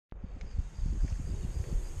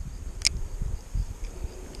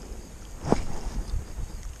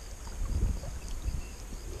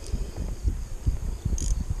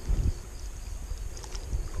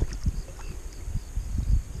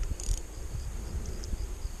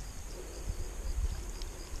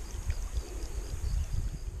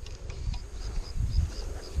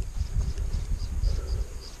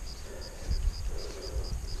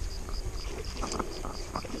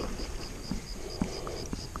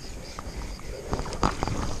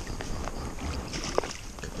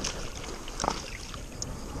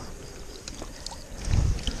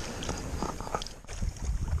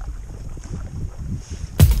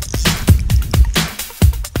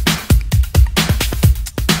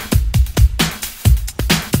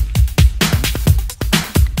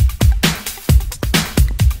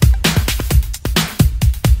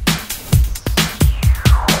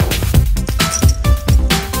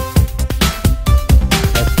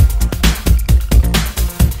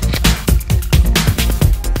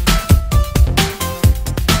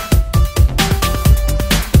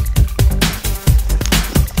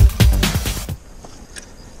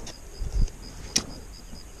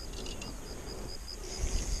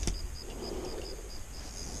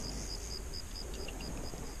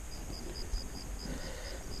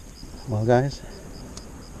Well guys,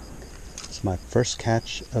 it's my first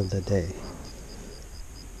catch of the day.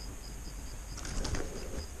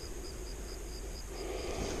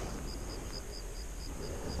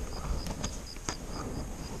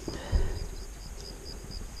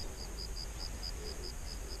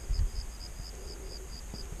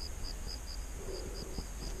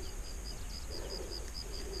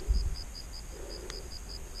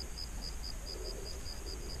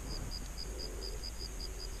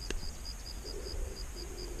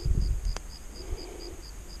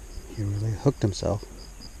 He really hooked himself.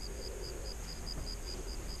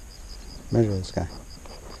 Measure this guy.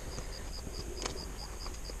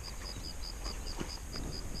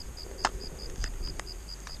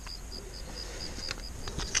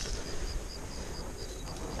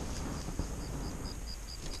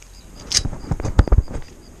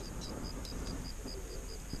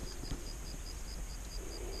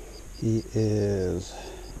 He is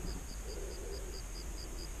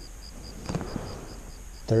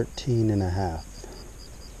 13 and a half.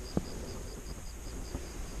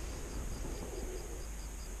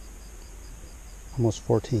 Almost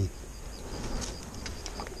 14.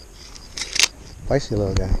 Feisty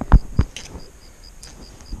little guy.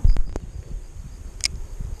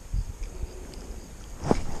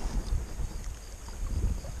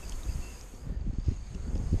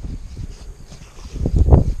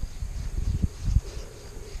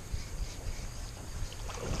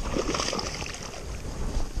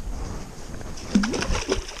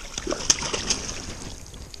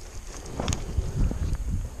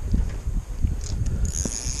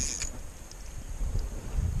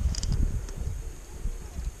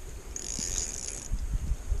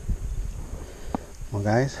 Well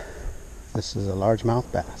guys, this is a largemouth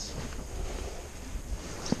bass.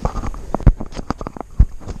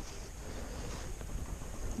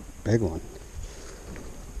 Big one.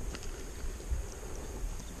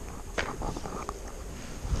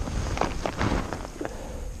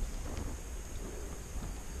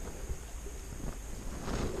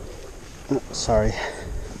 Oh, sorry.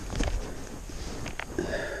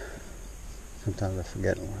 Sometimes I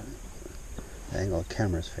forget where the angle the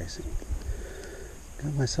camera is facing.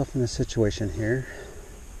 Got myself in a situation here.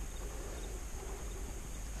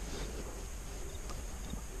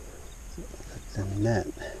 The net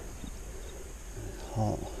is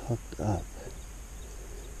all hooked up.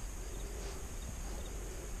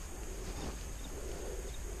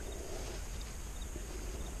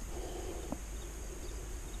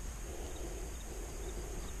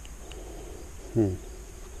 These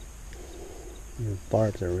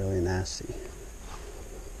barbs are really nasty.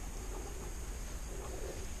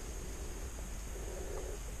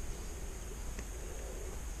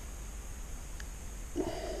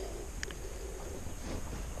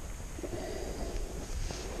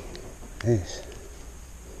 Jeez.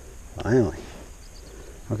 Finally.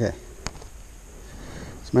 Okay.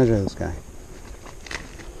 Let's measure this guy.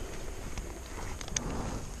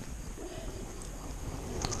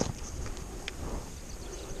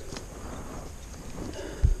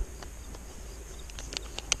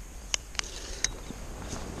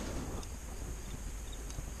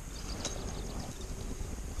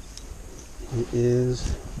 He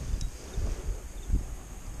is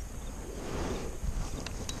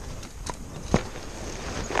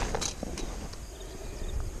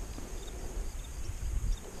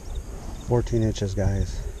 14 inches,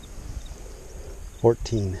 guys.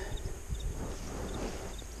 14.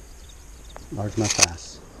 Largemouth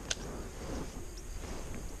bass.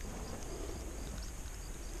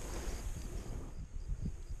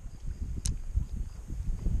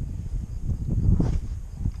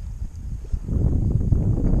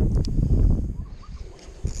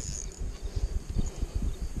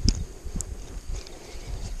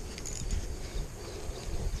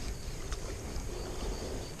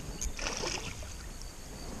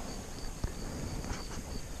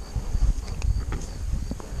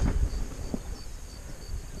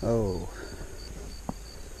 Oh,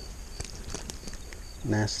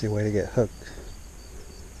 nasty way to get hooked.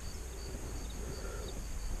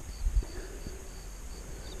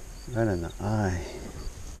 Right in the eye.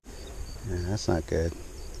 Yeah, that's not good.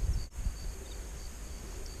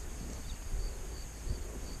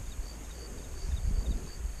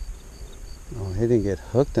 Oh, he didn't get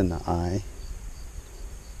hooked in the eye,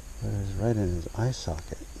 but it was right in his eye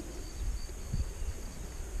socket.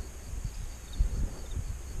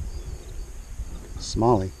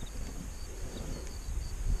 Smallie.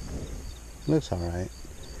 Looks alright.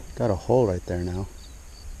 Got a hole right there now.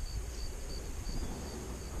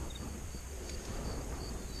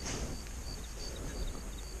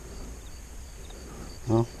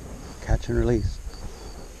 Well, and release.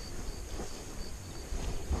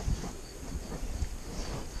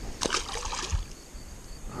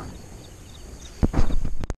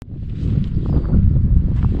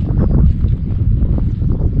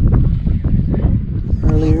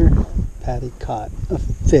 Earlier, Patty caught a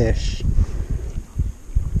fish,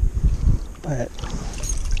 but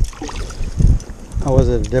I was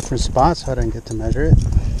at a different spot, so I didn't get to measure it.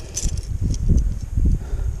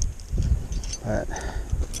 But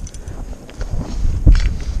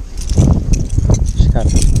she got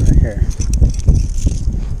this one right here.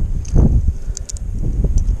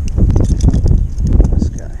 This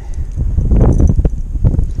guy.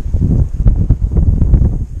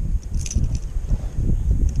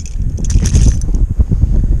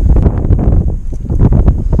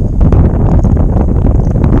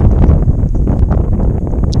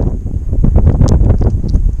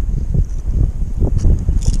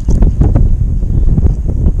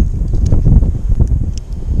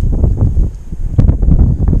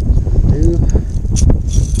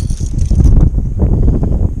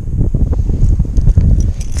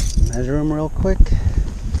 Measure them real quick.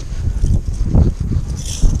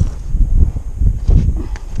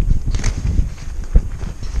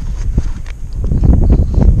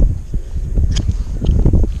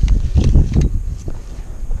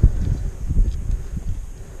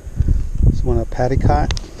 This one a Patty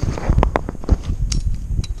caught.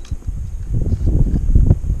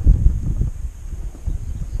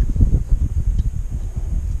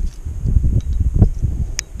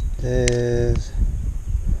 Is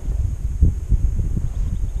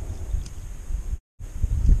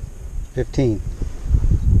 15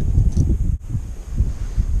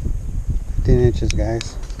 inches,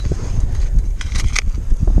 guys.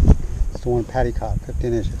 It's the one Patty caught,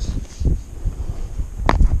 15 inches.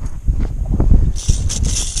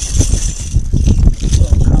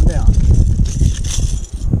 Whoa, calm down.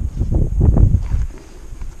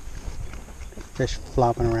 Fish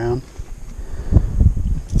flopping around.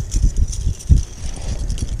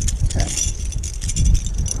 Okay.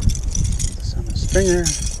 Put this on a stringer.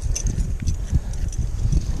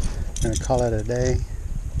 I'm gonna call it a day.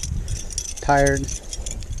 Tired.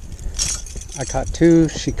 I caught 2,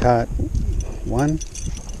 she caught 1.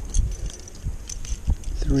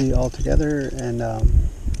 3 altogether, and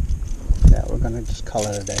yeah, we're gonna just call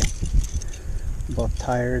it a day. Both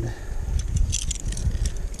tired.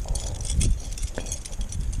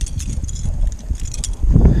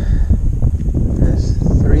 There's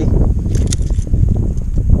 3.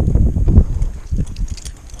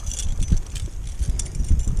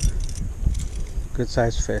 Good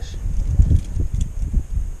sized fish.